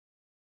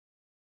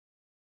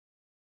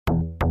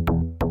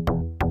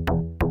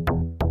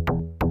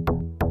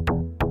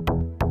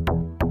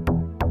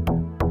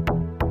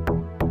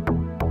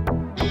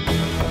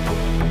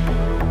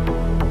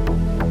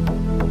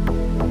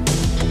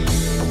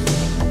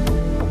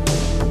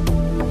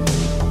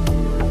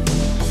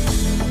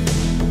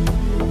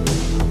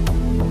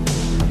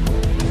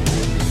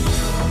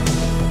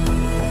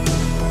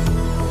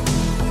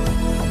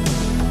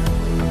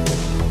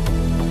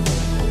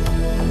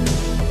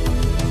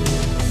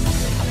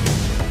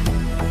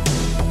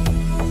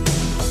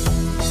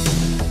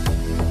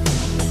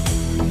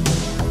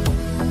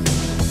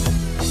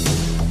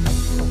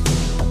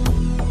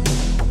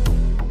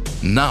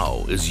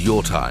Now is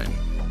your time.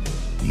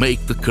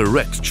 Make the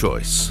correct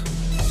choice.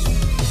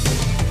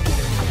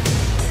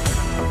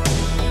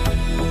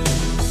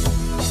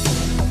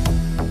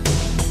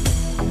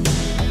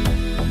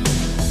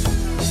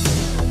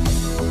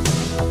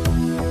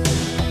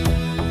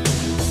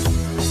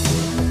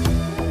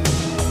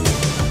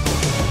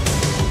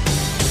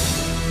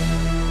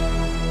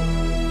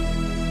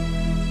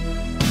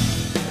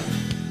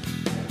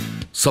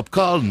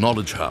 Sapkal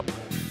Knowledge Hub,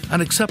 an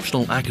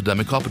exceptional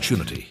academic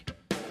opportunity.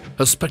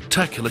 A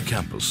spectacular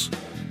campus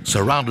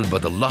surrounded by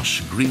the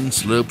lush green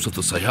slopes of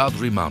the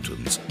Sahyadri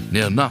Mountains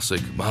near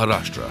Nasik,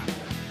 Maharashtra.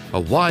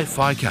 A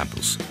Wi-Fi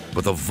campus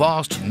with a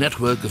vast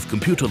network of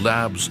computer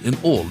labs in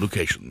all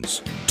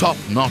locations.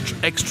 Top-notch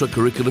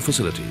extracurricular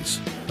facilities,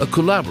 a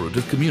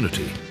collaborative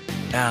community,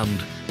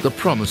 and the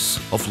promise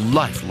of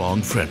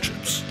lifelong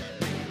friendships.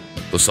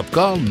 The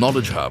Sapkal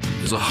Knowledge Hub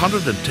is a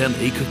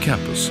 110-acre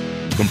campus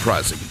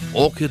comprising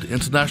Orchid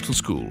International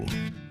School,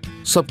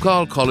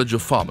 Sapkal College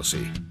of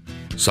Pharmacy,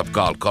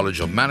 Sapkal College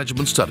of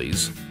Management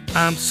Studies,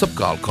 and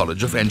Sapkal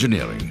College of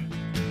Engineering.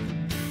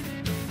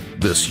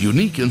 This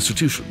unique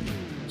institution,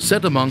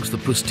 set amongst the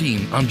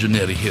pristine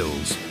Anjaneri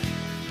Hills,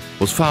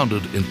 was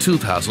founded in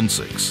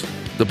 2006.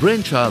 The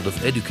brainchild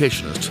of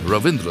educationist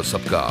Ravindra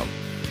Sapkal,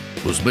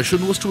 whose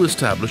mission was to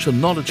establish a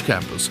knowledge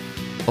campus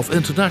of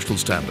international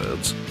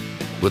standards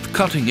with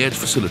cutting-edge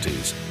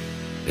facilities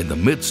in the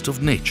midst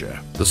of nature.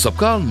 The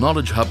Sapkal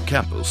Knowledge Hub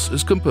campus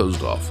is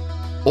composed of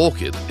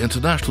Orchid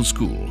International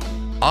School,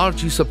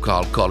 RG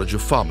Sapkal College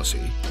of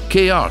Pharmacy,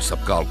 KR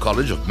Sapkal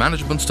College of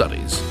Management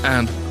Studies,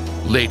 and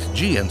late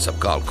GN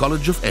Sapkal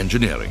College of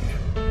Engineering.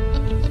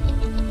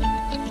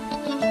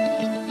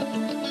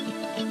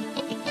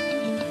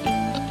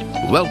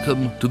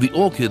 Welcome to the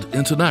Orchid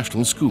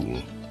International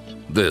School.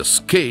 This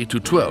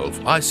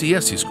K-12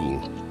 ICSE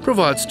school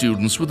provides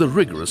students with a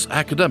rigorous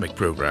academic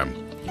program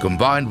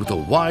combined with a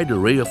wide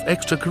array of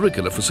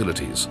extracurricular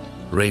facilities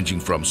ranging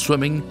from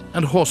swimming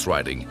and horse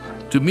riding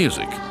to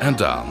music and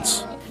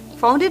dance.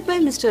 Founded by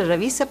Mr.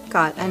 Ravi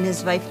Sapkal and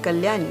his wife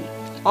Kalyani,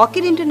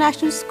 Orchid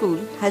International School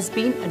has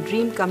been a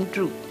dream come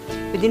true.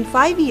 Within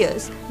 5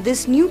 years,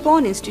 this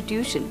newborn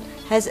institution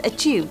has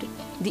achieved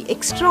the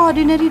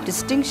extraordinary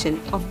distinction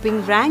of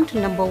being ranked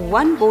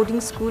 #1 boarding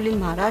school in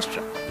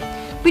Maharashtra.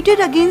 Pitted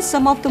against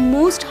some of the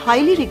most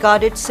highly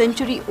regarded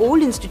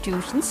century-old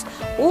institutions,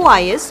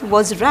 OIS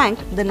was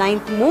ranked the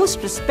 9th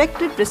most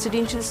respected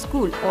residential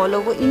school all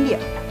over India.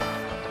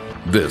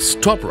 This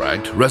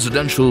top-ranked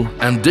residential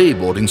and day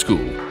boarding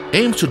school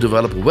aims to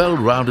develop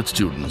well-rounded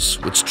students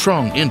with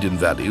strong Indian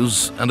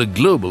values and a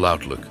global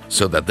outlook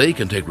so that they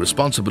can take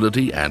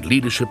responsibility and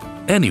leadership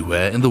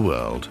anywhere in the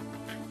world.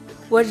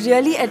 What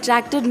really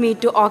attracted me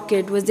to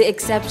Orchid was the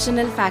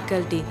exceptional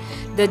faculty,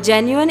 the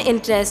genuine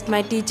interest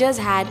my teachers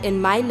had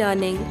in my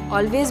learning,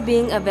 always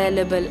being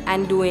available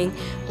and doing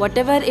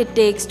whatever it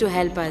takes to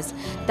help us.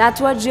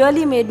 That's what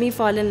really made me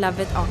fall in love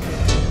with Orchid.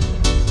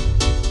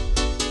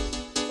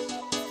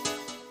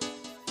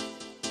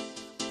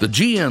 The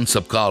GN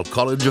Sapkal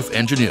College of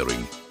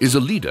Engineering is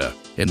a leader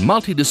in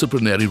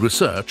multidisciplinary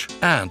research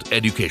and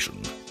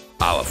education.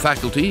 Our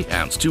faculty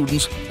and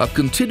students are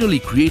continually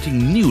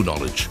creating new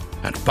knowledge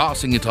and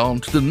passing it on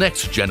to the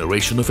next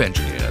generation of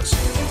engineers.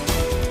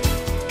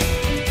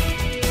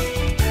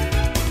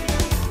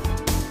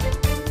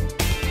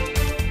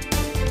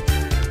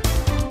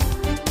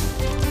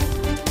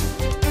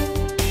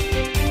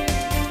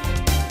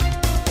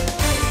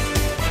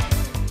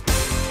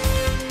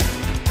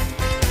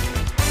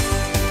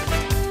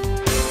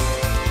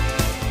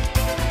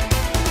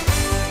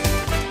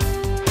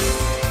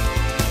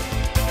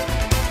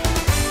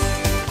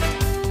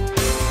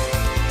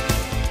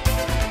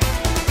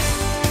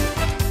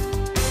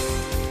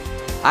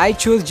 I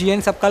chose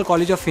GN Sapkal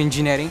College of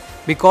Engineering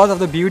because of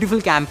the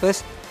beautiful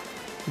campus,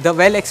 the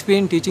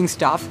well-experienced teaching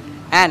staff,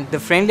 and the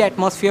friendly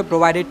atmosphere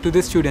provided to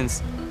the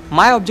students.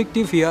 My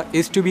objective here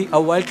is to be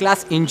a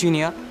world-class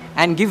engineer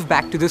and give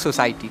back to the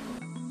society.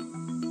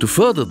 To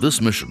further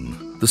this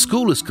mission, the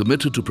school is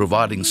committed to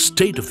providing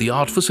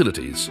state-of-the-art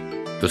facilities.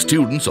 The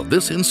students of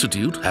this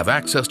institute have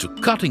access to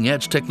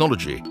cutting-edge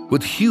technology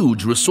with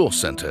huge resource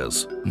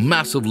centers,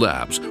 massive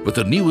labs with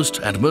the newest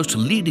and most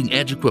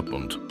leading-edge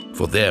equipment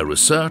for their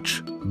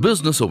research,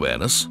 business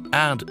awareness,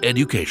 and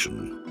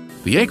education.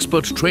 The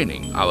expert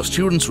training our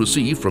students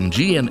receive from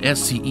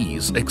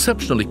GNSCE's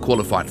exceptionally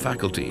qualified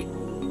faculty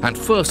and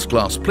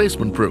first-class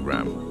placement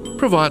program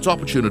provides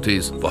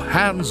opportunities for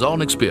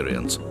hands-on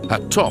experience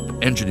at top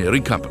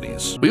engineering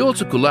companies. We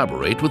also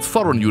collaborate with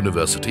foreign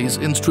universities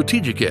in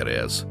strategic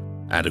areas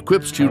and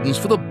equip students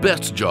for the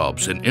best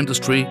jobs in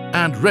industry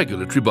and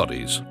regulatory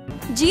bodies.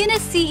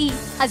 GNSCE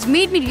has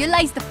made me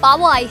realize the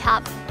power I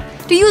have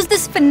to use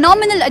this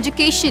phenomenal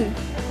education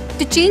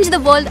to change the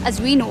world as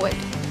we know it.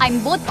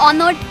 I'm both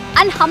honored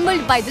and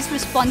humbled by this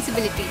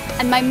responsibility,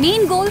 and my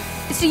main goal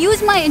is to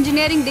use my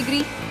engineering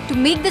degree to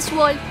make this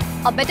world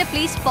a better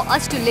place for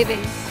us to live in.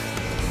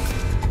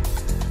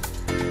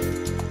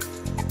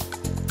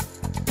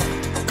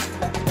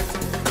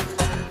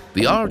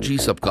 The RG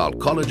Sapkal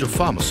College of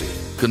Pharmacy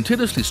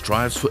continuously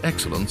strives for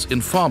excellence in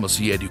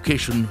pharmacy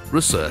education,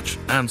 research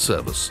and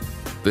service.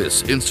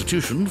 This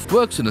institution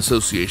works in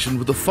association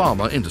with the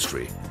pharma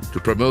industry to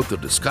promote the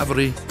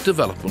discovery,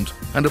 development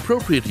and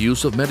appropriate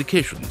use of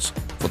medications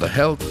for the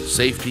health,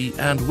 safety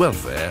and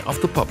welfare of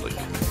the public.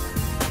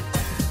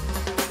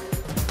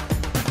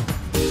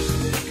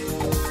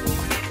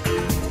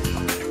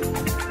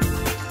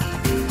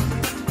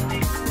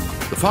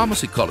 The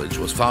Pharmacy College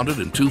was founded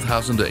in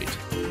 2008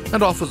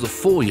 and offers a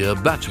 4-year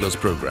bachelor's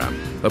program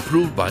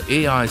approved by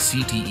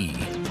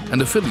ICSE and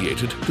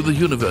affiliated to the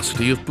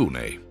University of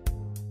Pune.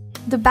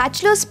 The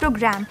bachelor's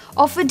program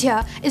offered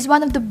here is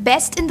one of the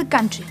best in the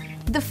country.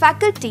 The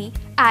faculty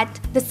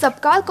at the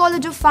Sapkal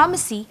College of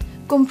Pharmacy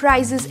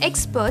comprises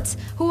experts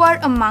who are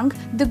among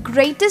the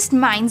greatest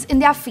minds in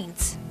their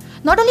fields.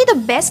 Not only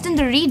the best in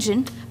the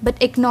region,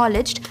 but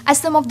acknowledged as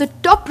some of the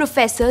top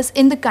professors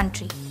in the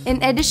country.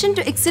 In addition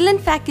to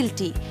excellent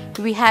faculty,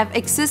 we have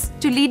access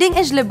to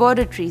leading-edge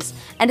laboratories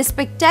and a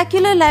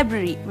spectacular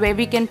library where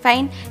we can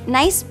find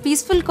nice,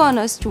 peaceful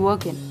corners to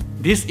work in.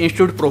 This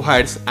institute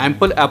provides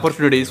ample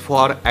opportunities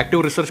for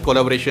active research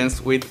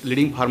collaborations with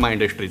leading pharma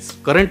industries.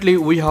 Currently,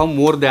 we have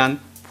more than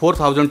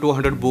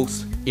 4,200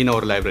 books in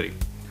our library.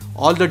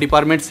 All the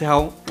departments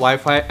have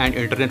Wi-Fi and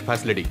internet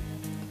facility.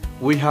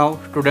 We have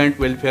student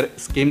welfare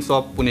schemes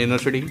of Pune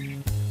University,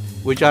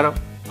 which are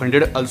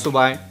funded also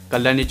by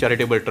Kalyani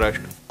Charitable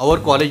Trust. Our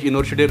college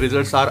university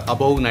results are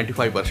above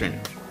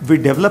 95%. We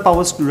develop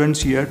our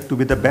students here to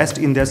be the best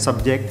in their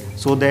subject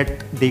so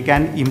that they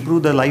can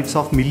improve the lives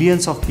of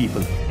millions of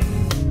people.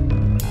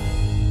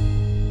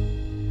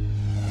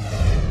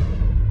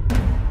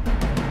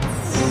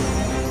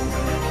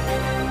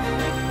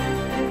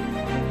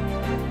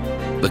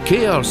 The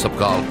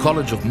KRS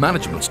College of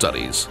Management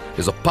Studies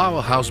is a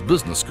powerhouse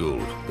business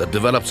school that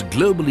develops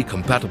globally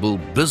compatible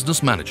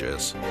business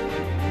managers.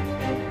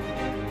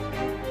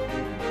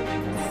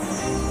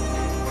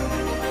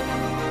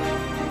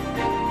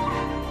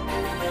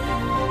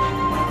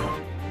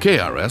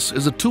 KRS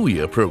is a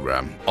 2-year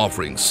program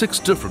offering 6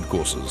 different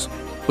courses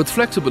with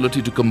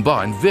flexibility to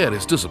combine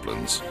various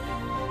disciplines.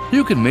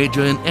 You can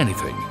major in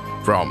anything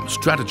from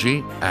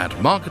strategy and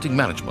marketing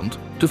management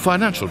to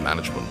financial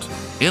management,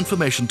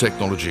 information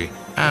technology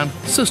and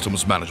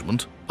systems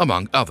management,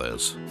 among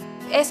others.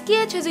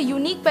 SKH has a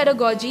unique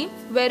pedagogy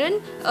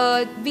wherein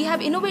we have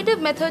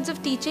innovative methods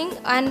of teaching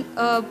and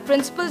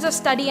principles of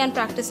study and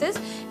practices.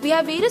 We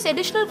have various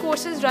additional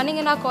courses running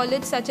in our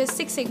college such as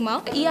Six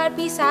Sigma,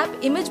 ERP, SAP,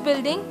 image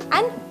building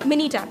and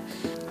Minitab.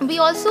 We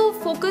also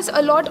focus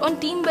a lot on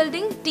team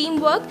building,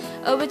 teamwork,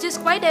 which is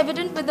quite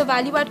evident with the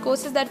value-add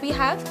courses that we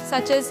have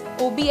such as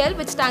OBL,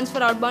 which stands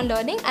for Outbound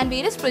Learning, and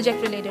various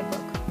project-related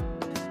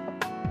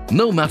work.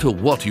 No matter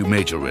what you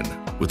major in,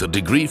 with a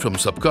degree from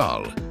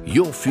Sapkal,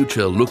 your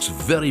future looks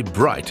very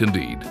bright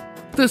indeed.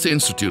 This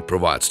institute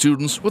provides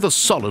students with a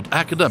solid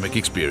academic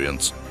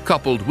experience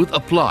coupled with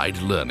applied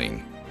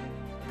learning.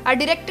 Our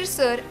director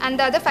sir and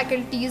the other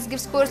faculties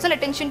gives personal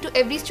attention to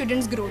every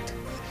student's growth.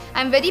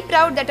 I'm very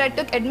proud that I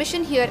took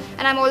admission here,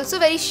 and I'm also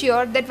very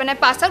sure that when I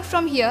pass out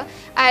from here,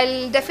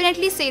 I'll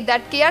definitely say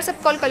that KRS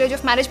College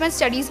of Management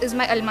Studies is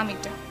my alma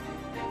mater.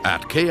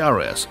 At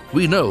KRS,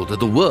 we know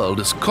that the world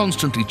is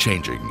constantly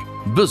changing.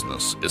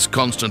 Business is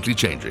constantly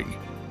changing.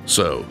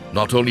 So,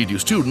 not only do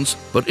students,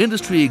 but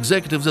industry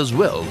executives as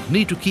well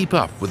need to keep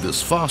up with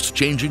this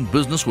fast-changing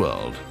business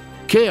world.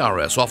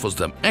 KRS offers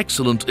them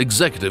excellent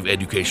executive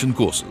education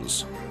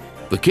courses.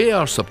 The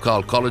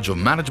KRS College of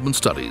Management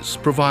Studies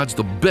provides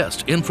the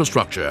best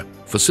infrastructure,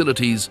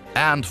 facilities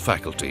and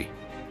faculty.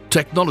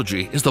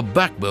 Technology is the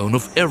backbone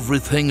of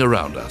everything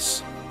around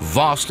us,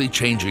 vastly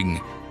changing,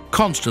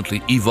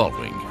 constantly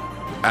evolving.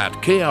 At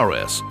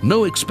KRS,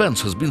 no expense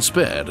has been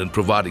spared in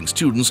providing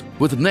students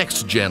with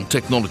next-gen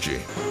technology.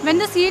 When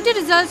the CAT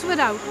results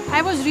were out,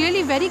 I was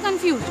really very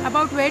confused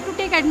about where to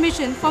take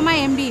admission for my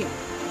MBA.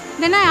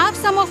 Then I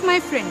asked some of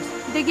my friends.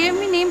 They gave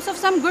me names of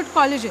some good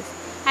colleges,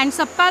 and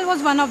Sapkal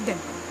was one of them.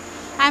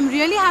 I am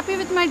really happy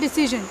with my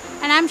decision,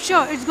 and I am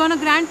sure it's going to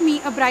grant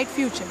me a bright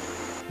future.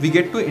 We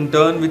get to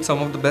intern with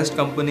some of the best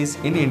companies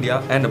in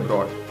India and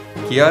abroad.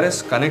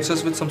 KRS connects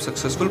us with some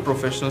successful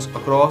professionals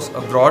across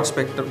a broad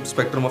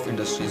spectrum of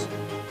industries.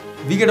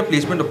 We get a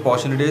placement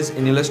opportunities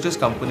in illustrious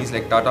companies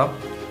like Tata,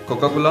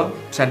 Coca-Cola,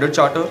 Standard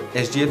Chartered,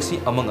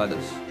 SGFC, among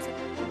others.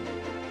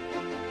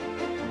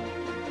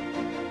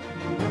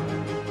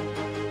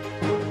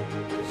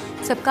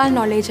 Sapkal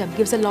Knowledge Hub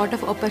gives a lot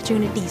of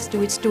opportunities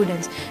to its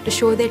students to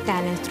show their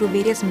talents through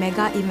various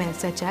mega events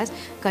such as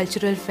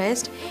Cultural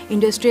Fest,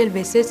 Industrial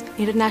Visits,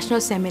 International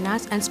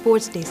Seminars and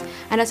Sports Days.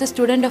 And as a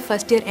student of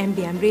first year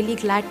MBA, I'm really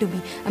glad to be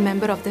a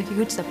member of the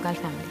huge Sapkal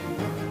family.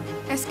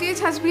 SKH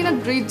has been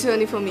a great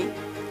journey for me.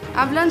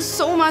 I've learned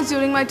so much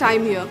during my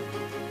time here.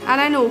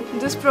 And I know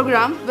this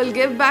program will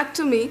give back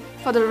to me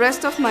for the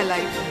rest of my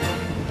life.